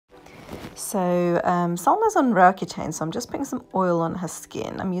So Salma's on Roaccutane, so I'm just putting some oil on her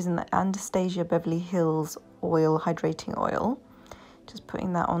skin. I'm using the Anastasia Beverly Hills oil, hydrating oil. Just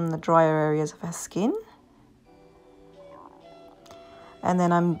putting that on the drier areas of her skin. And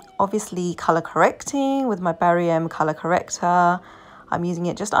then I'm obviously color correcting with my Barry M color corrector. I'm using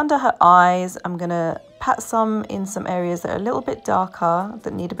it just under her eyes. I'm gonna pat some in some areas that are a little bit darker,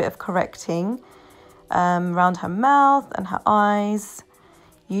 that need a bit of correcting, around her mouth and her eyes.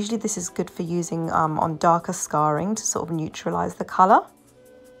 Usually this is good for using on darker scarring to sort of neutralize the color.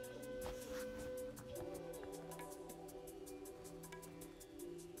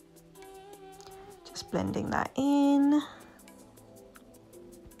 Just blending that in.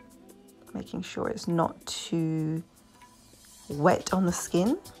 Making sure it's not too wet on the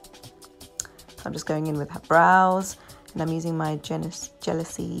skin. So I'm just going in with her brows, and I'm using my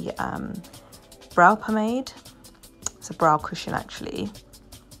Jealousy brow pomade. It's a brow cushion actually.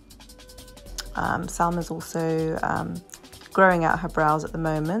 Salma's also growing out her brows at the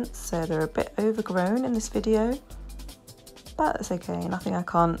moment, so they're a bit overgrown in this video, but it's okay, nothing I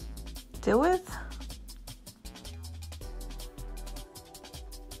can't deal with.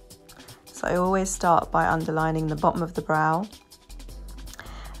 So I always start by underlining the bottom of the brow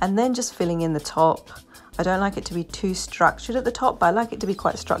and then just filling in the top. I don't like it to be too structured at the top, but I like it to be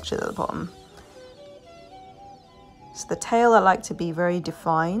quite structured at the bottom. So the tail I like to be very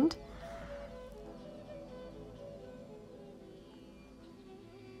defined.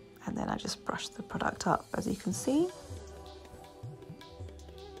 And then I just brush the product up, as you can see.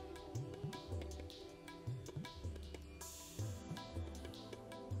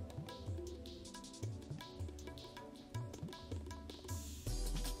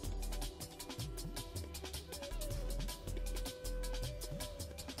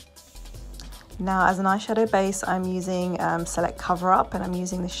 Now as an eyeshadow base, I'm using Select Cover Up, and I'm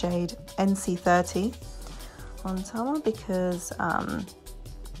using the shade NC30 on Salma because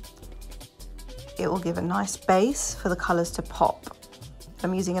it will give a nice base for the colours to pop.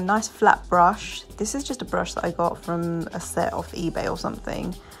 I'm using a nice flat brush. This is just a brush that I got from a set off eBay or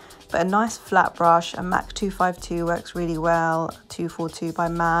something, but a nice flat brush. A MAC 252 works really well, 242 by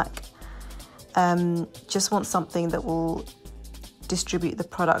MAC. Just want something that will distribute the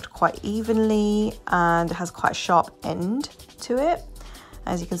product quite evenly and it has quite a sharp end to it.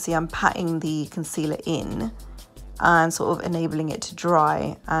 As you can see, I'm patting the concealer in and sort of enabling it to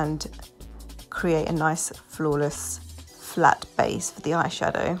dry and create a nice flawless flat base for the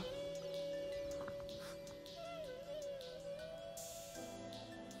eyeshadow.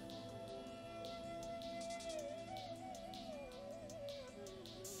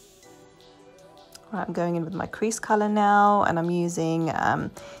 Right, I'm going in with my crease color now, and I'm using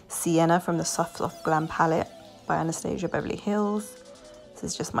Sienna from the Soft Glam palette by Anastasia Beverly Hills. This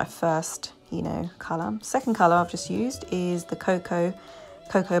is just my first, color. Second color I've just used is the Cocoa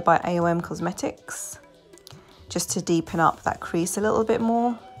by AOM Cosmetics, just to deepen up that crease a little bit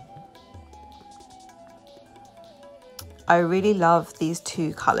more. I really love these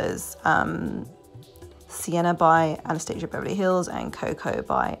two colors, Sienna by Anastasia Beverly Hills and Cocoa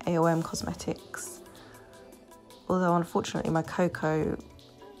by AOM Cosmetics. Although unfortunately my Cocoa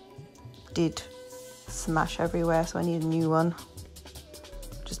did smash everywhere, so I need a new one.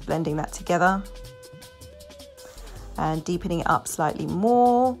 Just blending that together and deepening it up slightly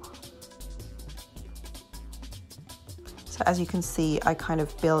more. So as you can see, I kind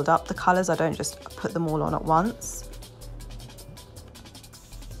of build up the colors. I don't just put them all on at once.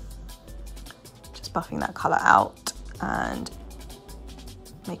 Just buffing that color out and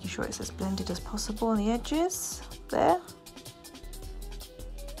making sure it's as blended as possible on the edges there.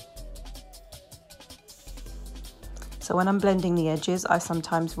 So when I'm blending the edges, I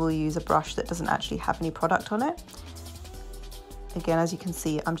sometimes will use a brush that doesn't actually have any product on it. Again, as you can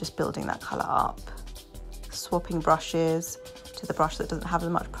see, I'm just building that color up, swapping brushes to the brush that doesn't have as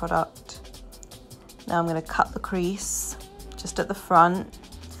much product. Now I'm going to cut the crease just at the front.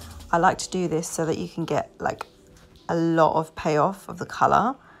 I like to do this so that you can get like a lot of payoff of the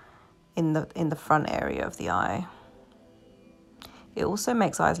color in the front area of the eye. It also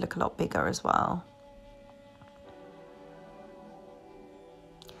makes eyes look a lot bigger as well.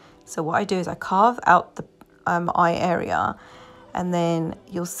 So what I do is I carve out the eye area, and then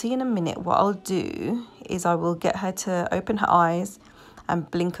you'll see in a minute what I'll do is I will get her to open her eyes and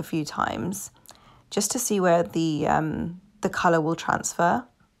blink a few times just to see where the color will transfer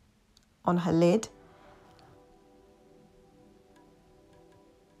on her lid.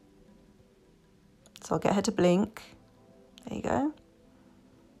 So I'll get her to blink. There you go.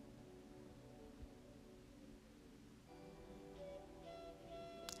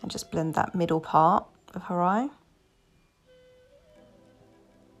 and just blend that middle part of her eye.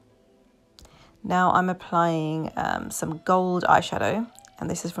 Now I'm applying some gold eyeshadow, and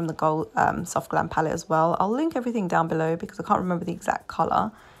this is from the Gold Soft Glam palette as well. I'll link everything down below because I can't remember the exact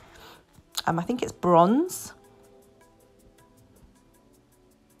colour. I think it's bronze.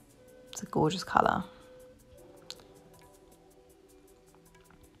 It's a gorgeous colour.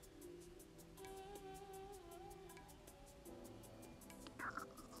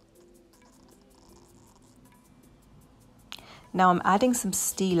 Now I'm adding some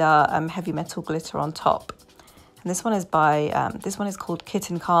Stila heavy metal glitter on top, and this one is called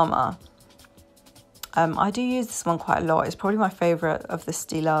Kitten Karma. I do use this one quite a lot. It's probably my favourite of the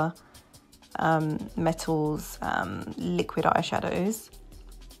Stila metals liquid eyeshadows.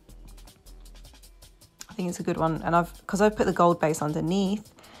 I think it's a good one, and because I've put the gold base underneath,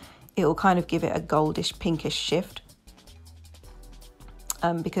 it will kind of give it a goldish pinkish shift,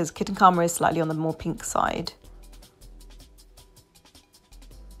 because Kitten Karma is slightly on the more pink side.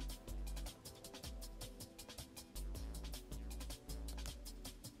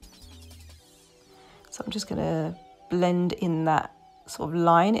 So I'm just going to blend in that sort of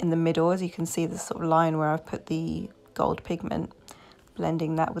line in the middle. As you can see, the sort of line where I've put the gold pigment,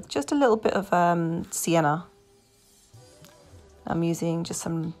 blending that with just a little bit of sienna. I'm using just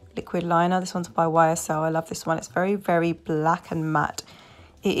some liquid liner. This one's by YSL. I love this one. It's very, very black and matte.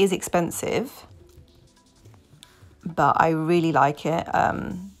 It is expensive, but I really like it.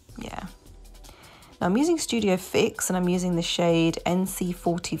 Yeah. Now I'm using Studio Fix, and I'm using the shade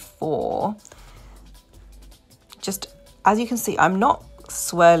NC44. Just as you can see, I'm not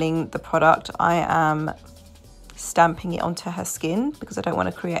swirling the product. I am stamping it onto her skin because I don't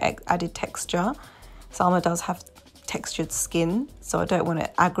want to create added texture. Salma does have textured skin, so I don't want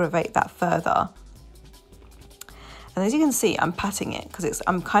to aggravate that further. And as you can see, I'm patting it because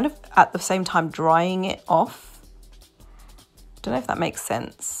I'm kind of at the same time drying it off. Don't know if that makes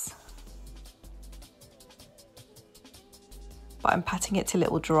sense, but I'm patting it till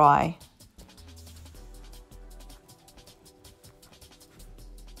it will dry.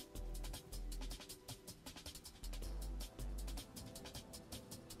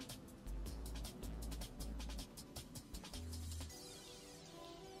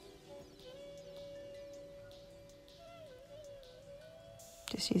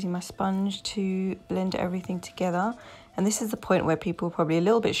 Just using my sponge to blend everything together. And this is the point where people are probably a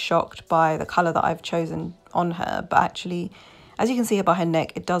little bit shocked by the colour that I've chosen on her. But actually, as you can see here by her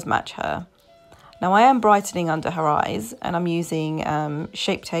neck, it does match her. Now I am brightening under her eyes, and I'm using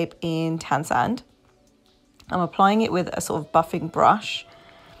Shape Tape in Tan Sand. I'm applying it with a sort of buffing brush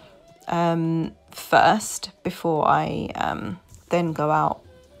first before I then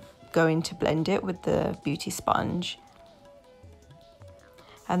go in to blend it with the beauty sponge.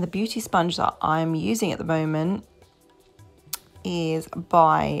 And the beauty sponge that I'm using at the moment is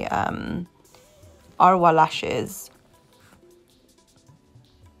by Arwa Lashes.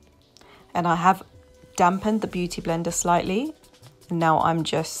 And I have dampened the beauty blender slightly. And now I'm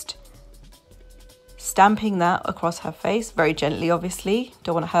just stamping that across her face, very gently, obviously.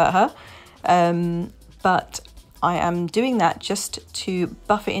 Don't want to hurt her. But I am doing that just to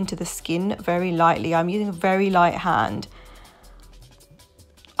buff it into the skin very lightly. I'm using a very light hand.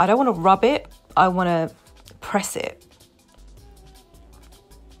 I don't want to rub it, I want to press it.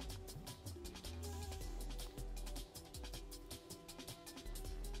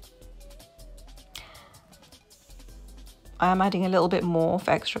 I am adding a little bit more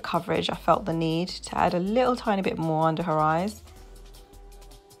for extra coverage. I felt the need to add a little tiny bit more under her eyes.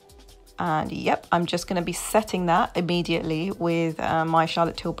 And yep, I'm just going to be setting that immediately with my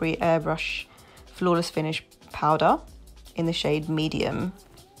Charlotte Tilbury Airbrush Flawless Finish powder in the shade Medium.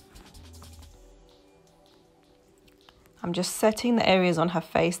 I'm just setting the areas on her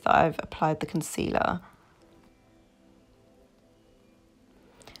face that I've applied the concealer.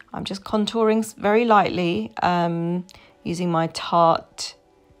 I'm just contouring very lightly using my Tarte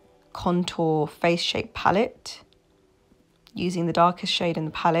Contour Face Shape palette. Using the darkest shade in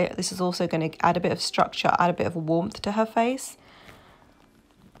the palette. This is also going to add a bit of structure, add a bit of warmth to her face.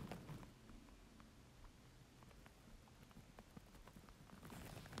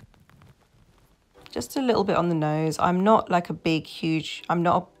 Just a little bit on the nose. I'm not like a big, huge, I'm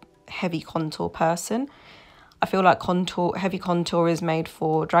not a heavy contour person. I feel like heavy contour is made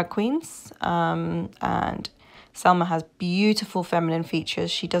for drag queens. And Salma has beautiful feminine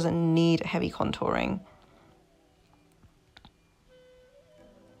features. She doesn't need heavy contouring.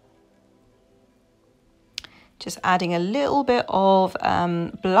 Just adding a little bit of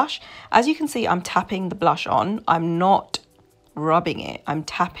blush. As you can see, I'm tapping the blush on. I'm not rubbing it, I'm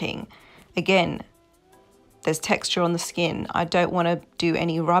tapping. Again, there's texture on the skin. I don't want to do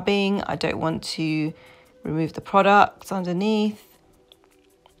any rubbing. I don't want to remove the product underneath.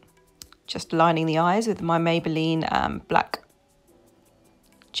 Just lining the eyes with my Maybelline black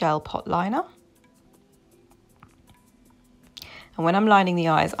gel pot liner. And when I'm lining the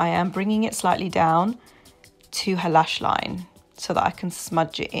eyes, I am bringing it slightly down to her lash line so that I can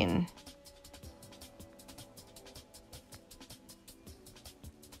smudge it in.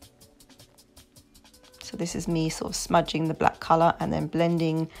 So this is me sort of smudging the black colour and then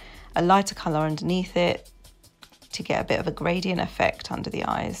blending a lighter colour underneath it to get a bit of a gradient effect under the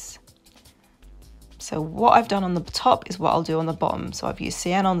eyes. So what I've done on the top is what I'll do on the bottom. So I've used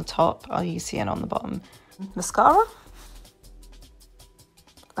Cyan on the top, I'll use Cyan on the bottom. Mascara,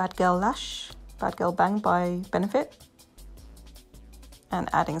 Bad Girl Lash, Bad Girl Bang by Benefit. And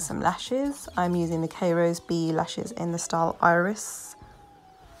adding some lashes. I'm using the K Rose B lashes in the style Iris.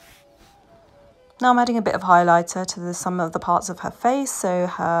 Now I'm adding a bit of highlighter to some of the parts of her face. So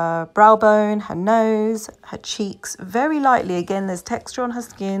her brow bone, her nose, her cheeks, very lightly. Again, there's texture on her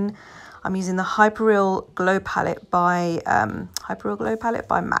skin. I'm using the Hyperreal Glow Palette by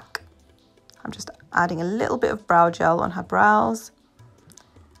MAC. I'm just adding a little bit of brow gel on her brows.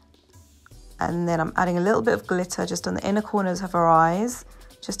 And then I'm adding a little bit of glitter just on the inner corners of her eyes,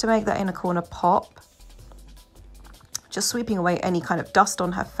 just to make that inner corner pop. Just sweeping away any kind of dust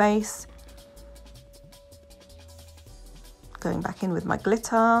on her face. Going back in with my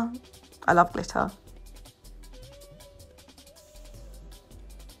glitter. I love glitter.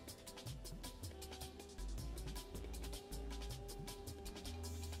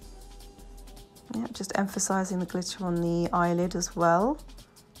 Yeah, just emphasizing the glitter on the eyelid as well.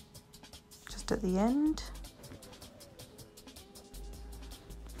 Just at the end.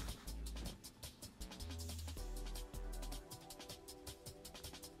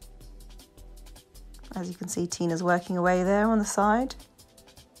 As you can see, Tina's working away there on the side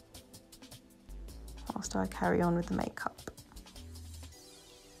whilst I carry on with the makeup.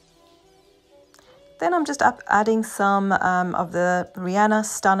 Then I'm just adding some of the Rihanna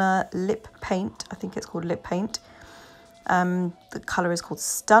Stunner lip paint. I think it's called lip paint. The colour is called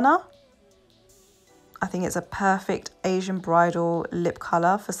Stunner. I think it's a perfect Asian bridal lip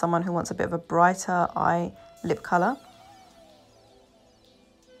colour for someone who wants a bit of a brighter eye lip colour.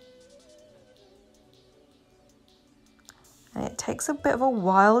 And it takes a bit of a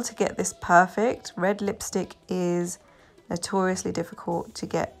while to get this perfect. Red lipstick is notoriously difficult to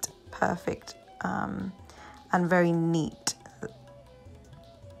get perfect and very neat.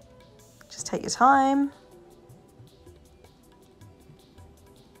 Just take your time.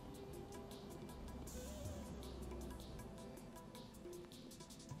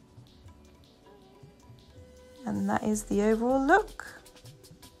 And that is the overall look.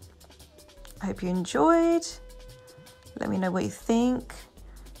 I hope you enjoyed. Let me know what you think.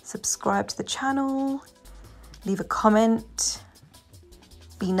 Subscribe to the channel. Leave a comment.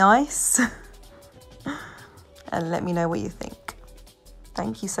 Be nice. And let me know what you think.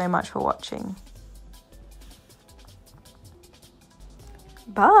 Thank you so much for watching.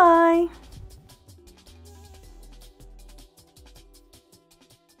 Bye.